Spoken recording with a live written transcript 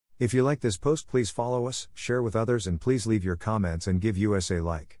If you like this post, please follow us, share with others, and please leave your comments and give us a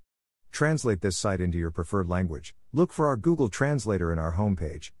like. Translate this site into your preferred language. Look for our Google Translator in our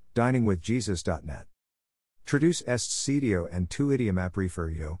homepage, diningwithjesus.net. Traduce este sitio en tu idioma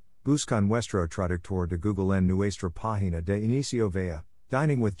preferido. Busca nuestro traductor de Google en nuestra página de inicio via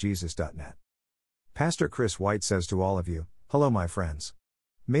diningwithjesus.net. Pastor Chris White says to all of you, hello my friends.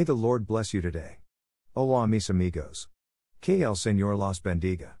 May the Lord bless you today. Hola mis amigos. Que el Señor los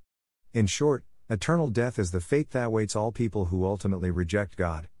bendiga. In short, eternal death is the fate that waits all people who ultimately reject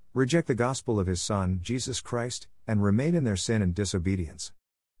God, reject the gospel of His Son, Jesus Christ, and remain in their sin and disobedience.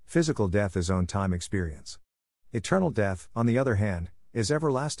 Physical death is own time experience. Eternal death, on the other hand, is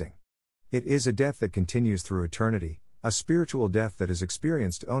everlasting. It is a death that continues through eternity, a spiritual death that is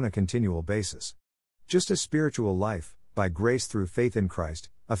experienced on a continual basis. Just as spiritual life, by grace through faith in Christ,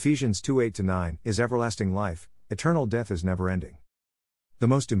 Ephesians 2:8-9, is everlasting life, eternal death is never-ending. The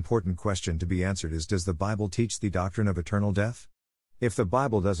most important question to be answered is, does the Bible teach the doctrine of eternal death? If the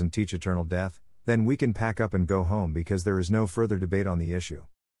Bible doesn't teach eternal death, then we can pack up and go home because there is no further debate on the issue.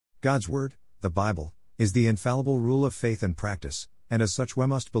 God's Word, the Bible, is the infallible rule of faith and practice, and as such we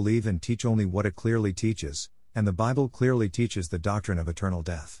must believe and teach only what it clearly teaches, and the Bible clearly teaches the doctrine of eternal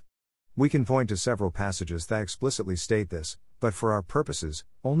death. We can point to several passages that explicitly state this, but for our purposes,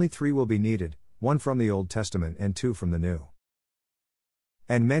 only 3 will be needed, 1 from the Old Testament and 2 from the New.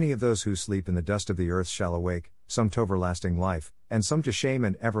 And many of those who sleep in the dust of the earth shall awake, some to everlasting life, and some to shame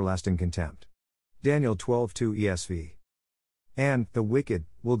and everlasting contempt. Daniel 12:2 ESV. And, the wicked,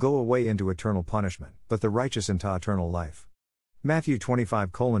 will go away into eternal punishment, but the righteous into eternal life. Matthew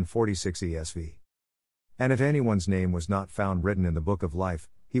 25:46 ESV. And if anyone's name was not found written in the book of life,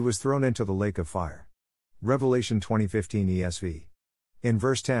 he was thrown into the lake of fire. Revelation 20:15 ESV. In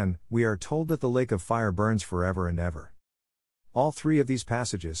verse 10, we are told that the lake of fire burns forever and ever. All 3 of these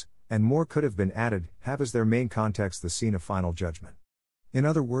passages, and more could have been added, have as their main context the scene of final judgment. In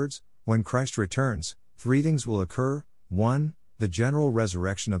other words, when Christ returns, 3 things will occur: 1, the general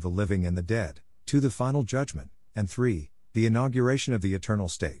resurrection of the living and the dead; 2, the final judgment; and 3, the inauguration of the eternal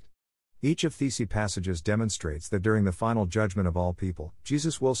state. Each of these passages demonstrates that during the final judgment of all people,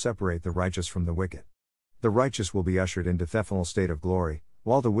 Jesus will separate the righteous from the wicked. The righteous will be ushered into the eternal state of glory,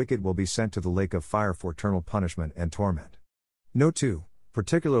 while the wicked will be sent to the lake of fire for eternal punishment and torment. Note too,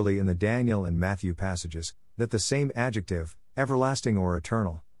 particularly in the Daniel and Matthew passages, that the same adjective, everlasting or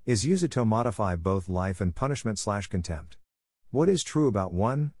eternal, is used to modify both life and punishment/contempt. What is true about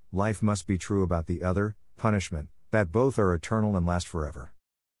one, life, must be true about the other, punishment, that both are eternal and last forever.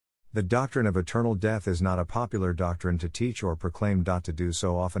 The doctrine of eternal death is not a popular doctrine to teach or proclaim. To do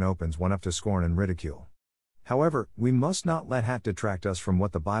so often opens one up to scorn and ridicule. However, we must not let that detract us from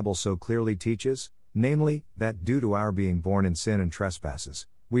what the Bible so clearly teaches, namely, that due to our being born in sin and trespasses,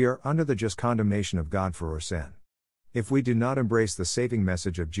 we are under the just condemnation of God for our sin. If we do not embrace the saving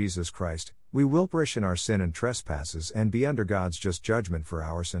message of Jesus Christ, we will perish in our sin and trespasses and be under God's just judgment for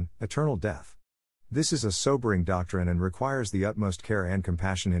our sin, eternal death. This is a sobering doctrine and requires the utmost care and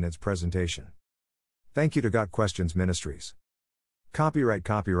compassion in its presentation. Thank you to Got Questions Ministries. Copyright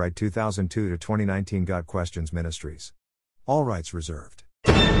 2002 to 2019 Got Questions Ministries. All rights reserved.